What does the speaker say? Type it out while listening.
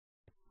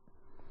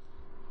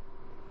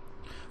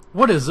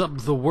What is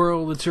up, the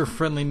world? It's your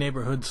friendly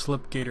neighborhood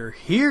Sl1pg8r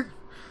here.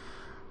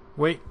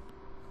 Wait,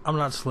 I'm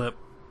not Slip,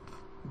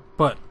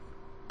 but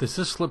this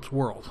is Slip's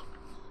world,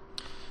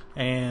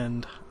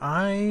 and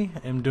I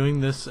am doing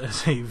this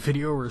as a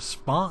video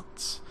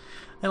response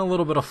and a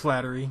little bit of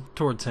flattery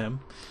towards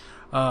him.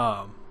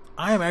 I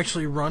am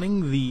actually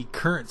running the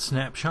current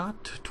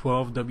snapshot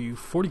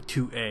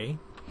 12W42A,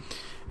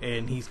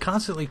 and he's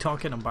constantly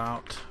talking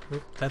about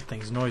that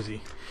thing's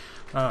noisy.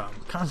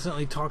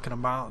 Constantly talking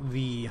about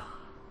the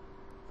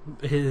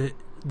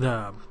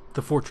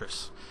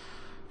fortress,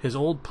 his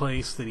old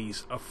place that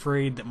he's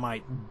afraid that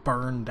might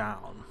burn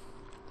down.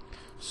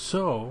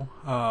 So,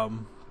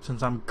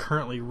 since I'm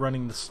currently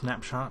running the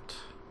snapshot,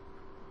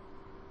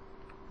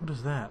 what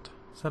is that?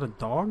 Is that a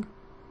dog?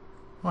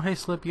 Oh, hey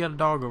Slip, you got a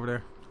dog over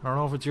there. I don't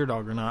know if it's your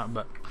dog or not,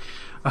 but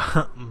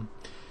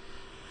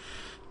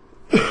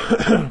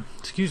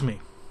excuse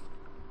me.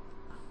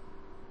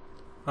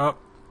 Oh,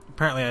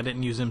 apparently I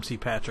didn't use MC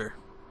Patcher.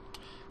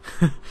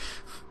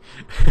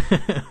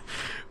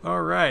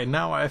 Alright,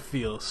 now I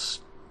feel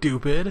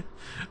stupid.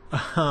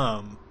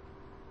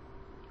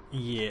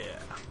 Yeah.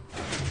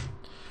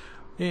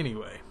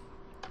 Anyway,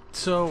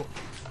 so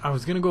I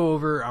was gonna go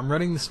over, I'm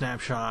running the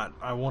snapshot,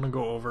 I want to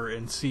go over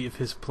and see if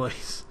his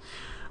place,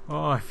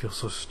 oh, I feel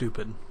so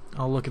stupid.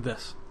 Oh, look at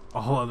this,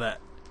 all of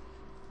that.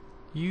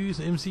 Use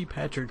MC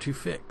Patcher to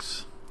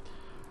fix.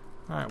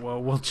 Alright,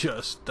 well, we'll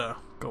just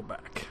go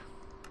back.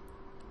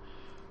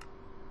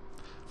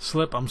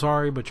 Slip, I'm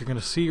sorry, but you're going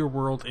to see your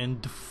world in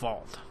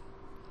default.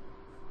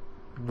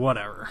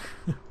 Whatever.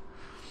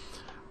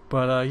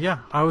 But, yeah,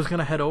 I was going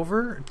to head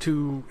over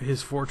to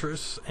his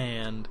fortress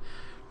and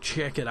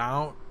check it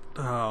out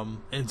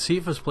and see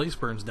if his place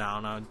burns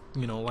down.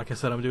 You know, like I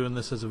said, I'm doing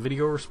this as a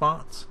video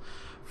response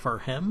for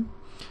him.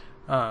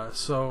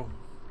 So,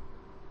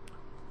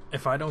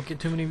 if I don't get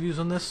too many views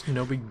on this,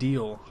 no big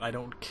deal. I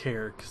don't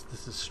care, because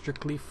this is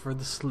strictly for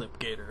the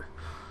Sl1pg8r.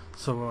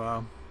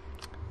 So,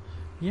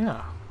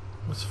 yeah.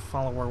 Let's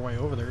follow our way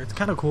over there. It's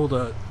kind of cool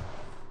to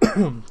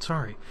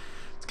sorry.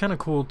 It's kind of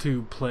cool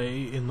to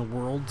play in the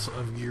worlds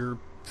of your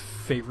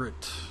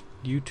favorite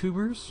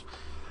YouTubers,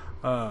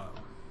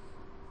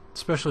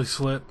 especially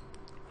Slip,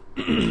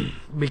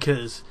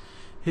 because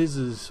his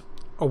is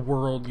a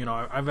world. You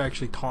know, I've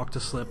actually talked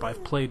to Slip.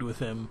 I've played with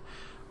him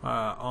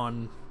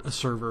on a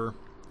server,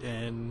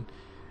 and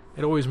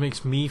it always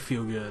makes me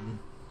feel good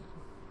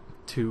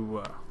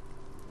to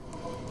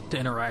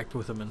interact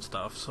with him and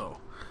stuff. So.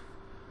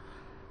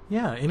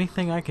 Yeah,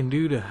 anything I can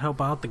do to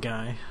help out the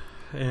guy,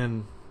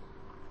 and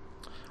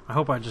I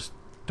hope I just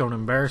don't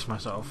embarrass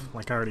myself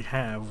like I already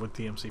have with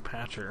the MC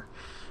Patcher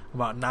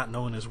about not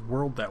knowing his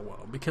world that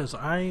well, because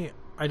I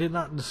did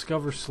not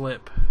discover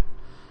Slip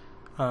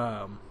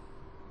until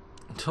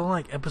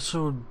like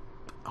episode,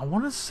 I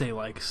want to say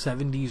like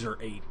 70s or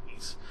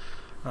 80s.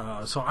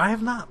 So I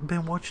have not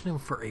been watching him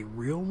for a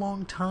real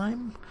long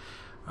time.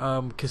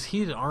 Because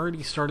he had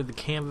already started the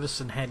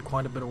canvas and had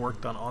quite a bit of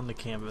work done on the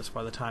canvas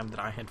by the time that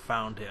I had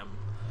found him.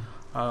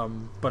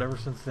 But ever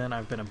since then,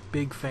 I've been a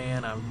big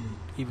fan. I've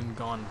even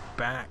gone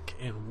back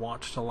and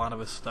watched a lot of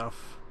his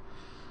stuff.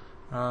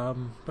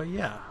 But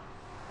yeah.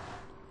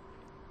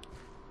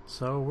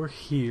 So we're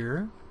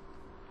here.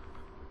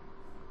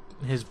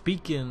 His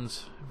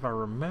beacons, if I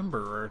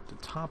remember, are at the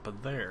top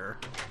of there.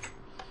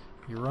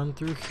 You run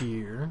through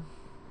here.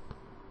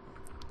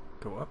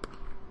 Go up.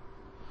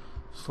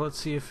 So let's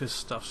see if his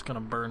stuff's gonna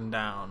burn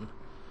down.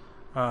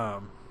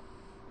 Oh,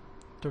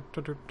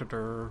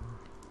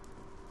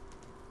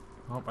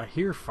 I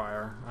hear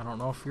fire. I don't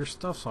know if your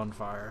stuff's on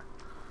fire.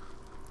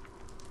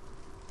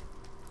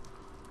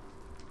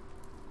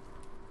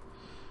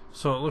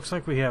 So it looks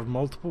like we have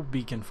multiple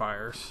beacon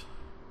fires.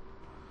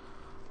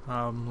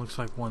 Looks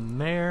like one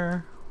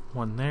there,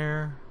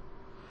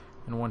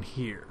 and one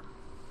here.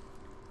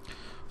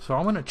 So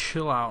I'm gonna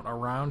chill out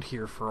around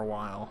here for a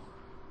while.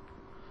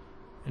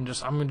 And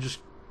I'm just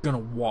gonna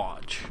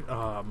watch.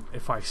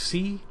 If I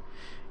see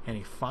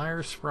any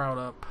fires sprout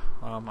up,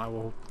 I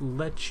will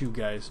let you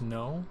guys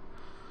know.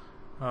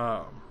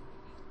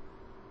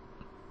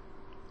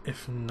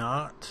 If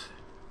not,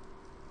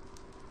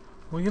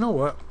 well, you know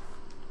what?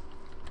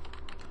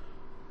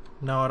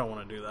 No, I don't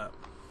want to do that.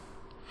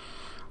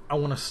 I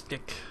want to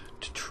stick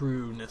to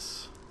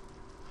trueness.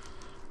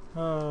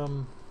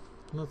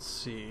 Let's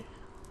see.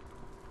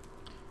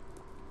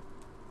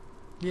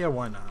 Yeah,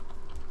 why not?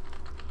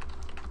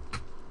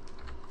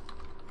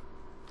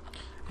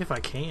 If I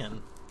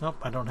can. Nope,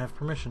 I don't have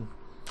permission.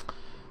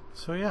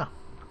 So yeah.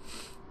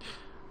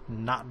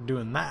 Not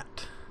doing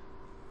that.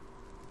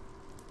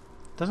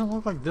 Doesn't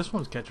look like this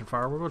one's catching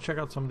fire. We'll go check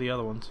out some of the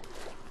other ones.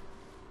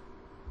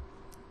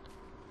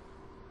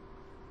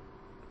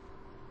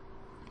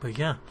 But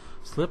yeah,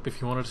 Slip,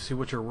 if you wanted to see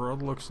what your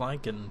world looks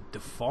like in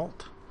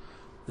default,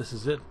 this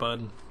is it,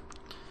 bud.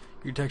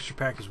 Your texture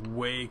pack is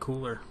way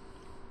cooler.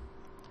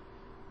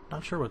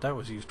 Not sure what that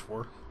was used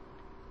for.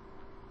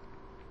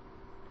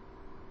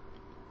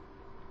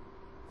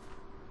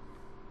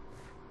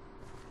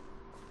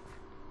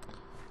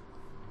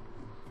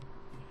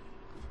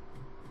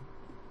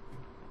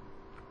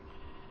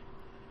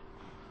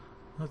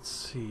 Let's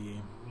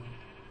see.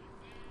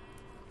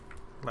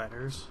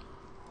 Ladders.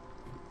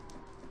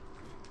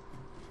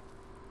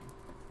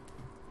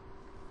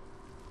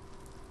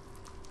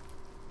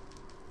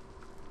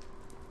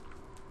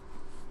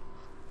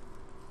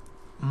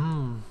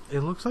 It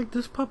looks like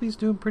this puppy's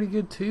doing pretty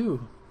good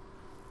too.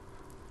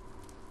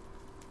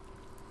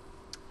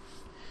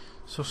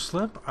 So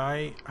Slip,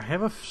 I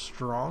have a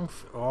strong...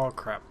 oh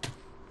crap.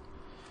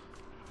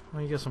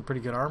 Well, you got some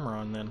pretty good armor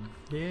on then.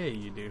 Yeah,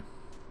 you do.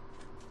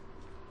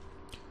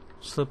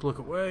 Slip, look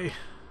away.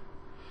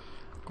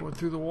 Going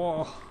through the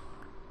wall.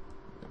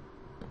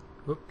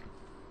 Oop.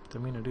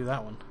 Didn't mean to do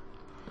that one.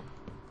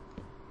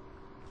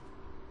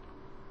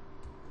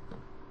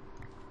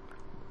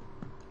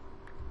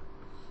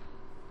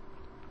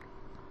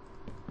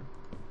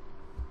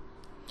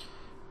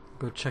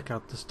 Go check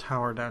out this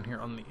tower down here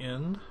on the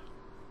end.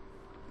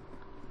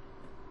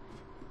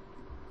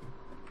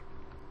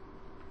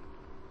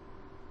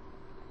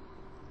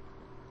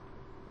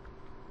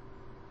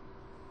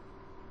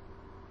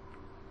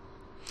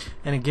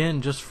 And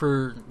again, just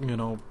for, you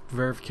know,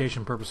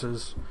 verification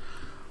purposes,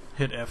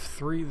 hit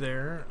F3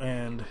 there,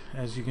 and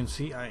as you can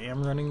see, I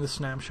am running the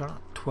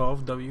snapshot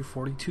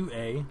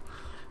 12W42A.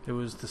 It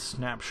was the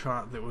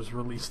snapshot that was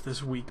released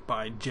this week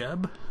by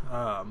Jeb.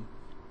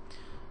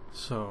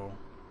 So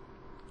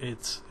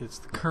it's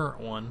the current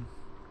one,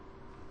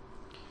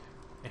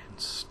 and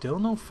still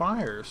no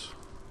fires.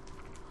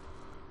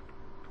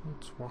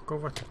 Let's walk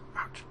over to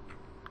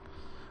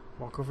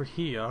walk over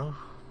here.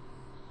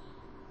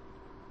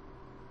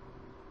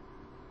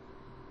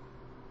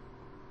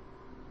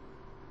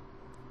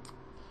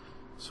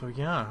 So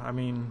yeah, I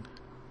mean,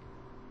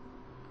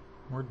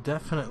 we're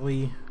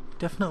definitely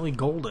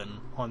golden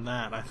on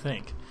that. I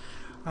think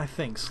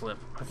Slip.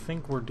 I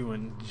think we're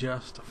doing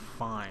just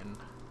fine.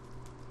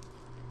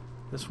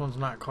 This one's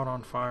not caught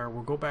on fire.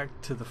 We'll go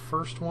back to the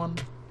first one.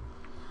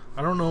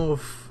 I don't know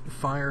if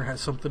fire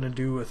has something to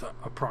do with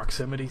a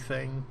proximity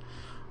thing,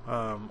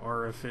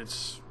 or if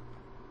it's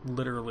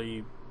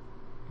literally,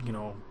 you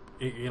know,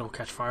 it'll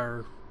catch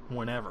fire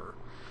whenever.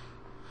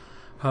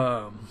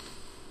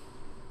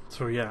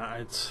 So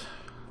yeah,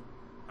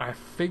 I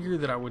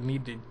figured that I would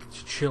need to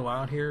chill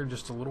out here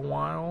just a little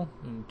while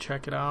and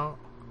check it out.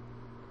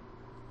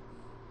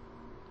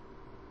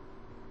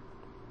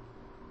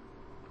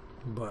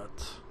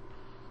 But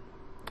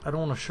I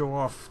don't want to show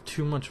off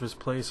too much of his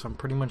place. I'm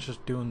pretty much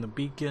just doing the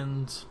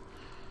beacons.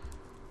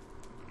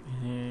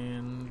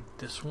 And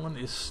this one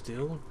is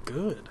still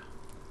good.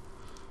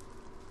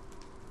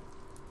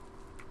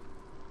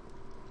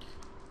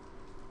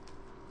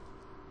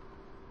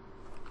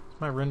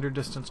 My render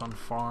distance on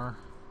far.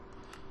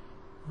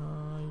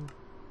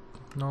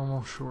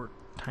 Normal, short,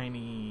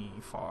 tiny,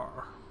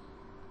 far.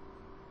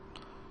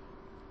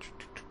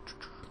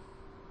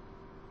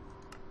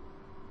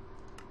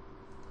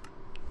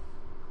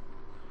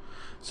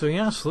 So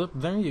yeah, Slip,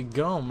 there you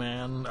go,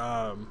 man.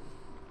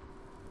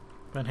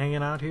 Been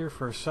hanging out here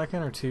for a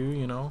second or two,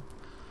 you know.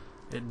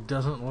 It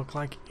doesn't look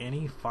like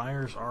any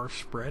fires are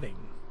spreading.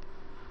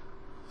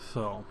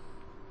 So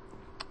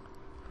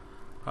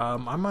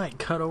I might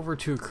cut over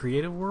to a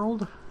creative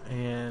world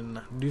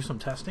and do some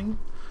testing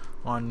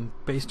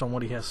based on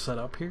what he has set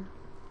up here,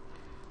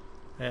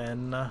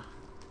 and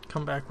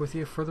come back with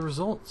you for the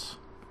results.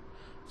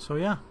 So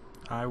yeah,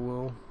 I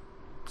will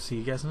see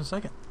you guys in a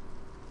second.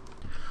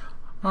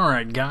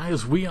 Alright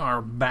guys, we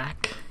are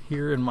back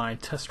here in my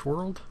test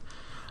world.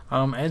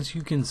 As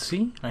you can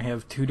see, I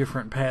have two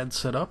different pads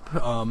set up.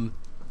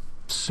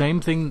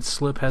 Same thing that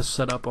Slip has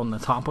set up on the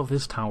top of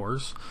his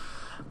towers.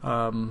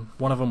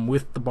 One of them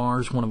with the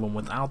bars, one of them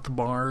without the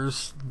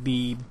bars.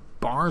 The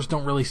bars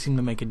don't really seem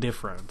to make a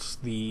difference.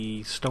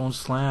 The stone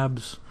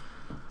slabs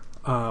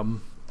are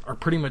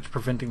pretty much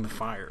preventing the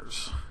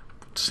fires,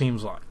 it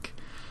seems like.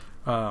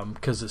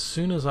 Because as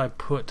soon as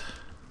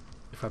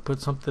if I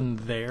put something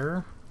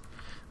there,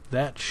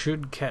 that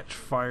should catch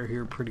fire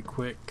here pretty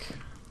quick.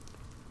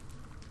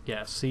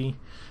 Yeah, see?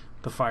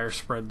 The fire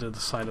spread to the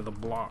side of the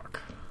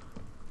block.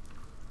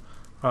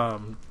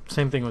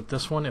 Same thing with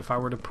this one. If I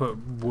were to put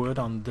wood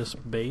on this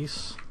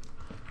base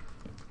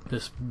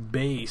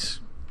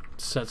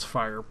sets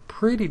fire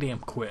pretty damn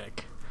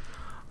quick.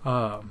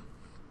 But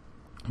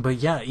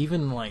yeah,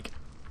 even like,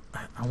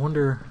 I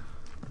wonder,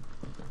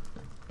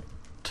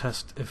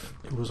 test if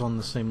it was on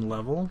the same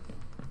level.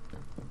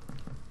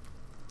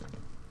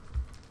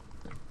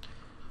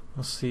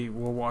 Let's see,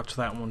 we'll watch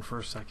that one for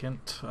a second.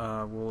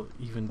 We'll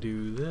even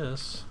do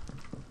this.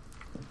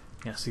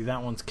 Yeah, see,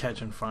 that one's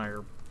catching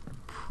fire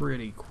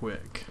pretty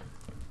quick.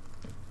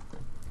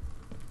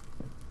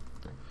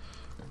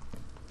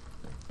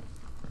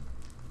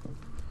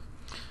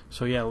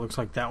 So yeah, it looks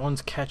like that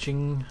one's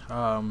catching.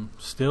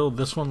 Still,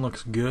 this one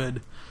looks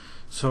good.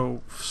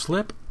 So,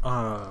 Slip,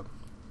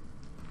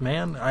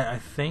 man, I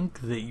think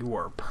that you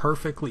are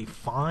perfectly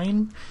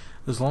fine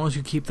as long as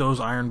you keep those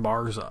iron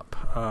bars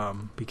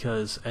up,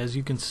 because as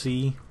you can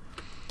see,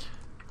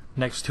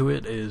 next to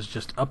it is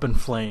just up in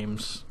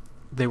flames.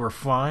 They were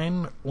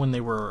fine when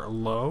they were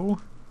low,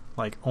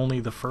 like only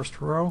the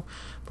first row,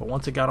 but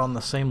once it got on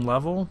the same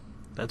level,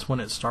 that's when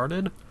it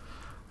started.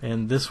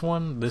 And this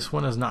one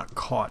is not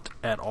caught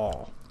at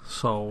all.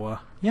 So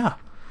yeah,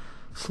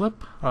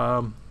 Slip,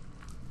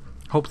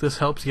 hope this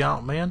helps you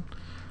out, man.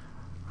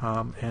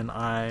 And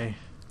I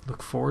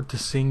look forward to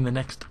seeing the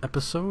next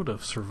episode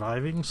of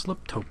Surviving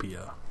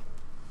Sl1ptopia.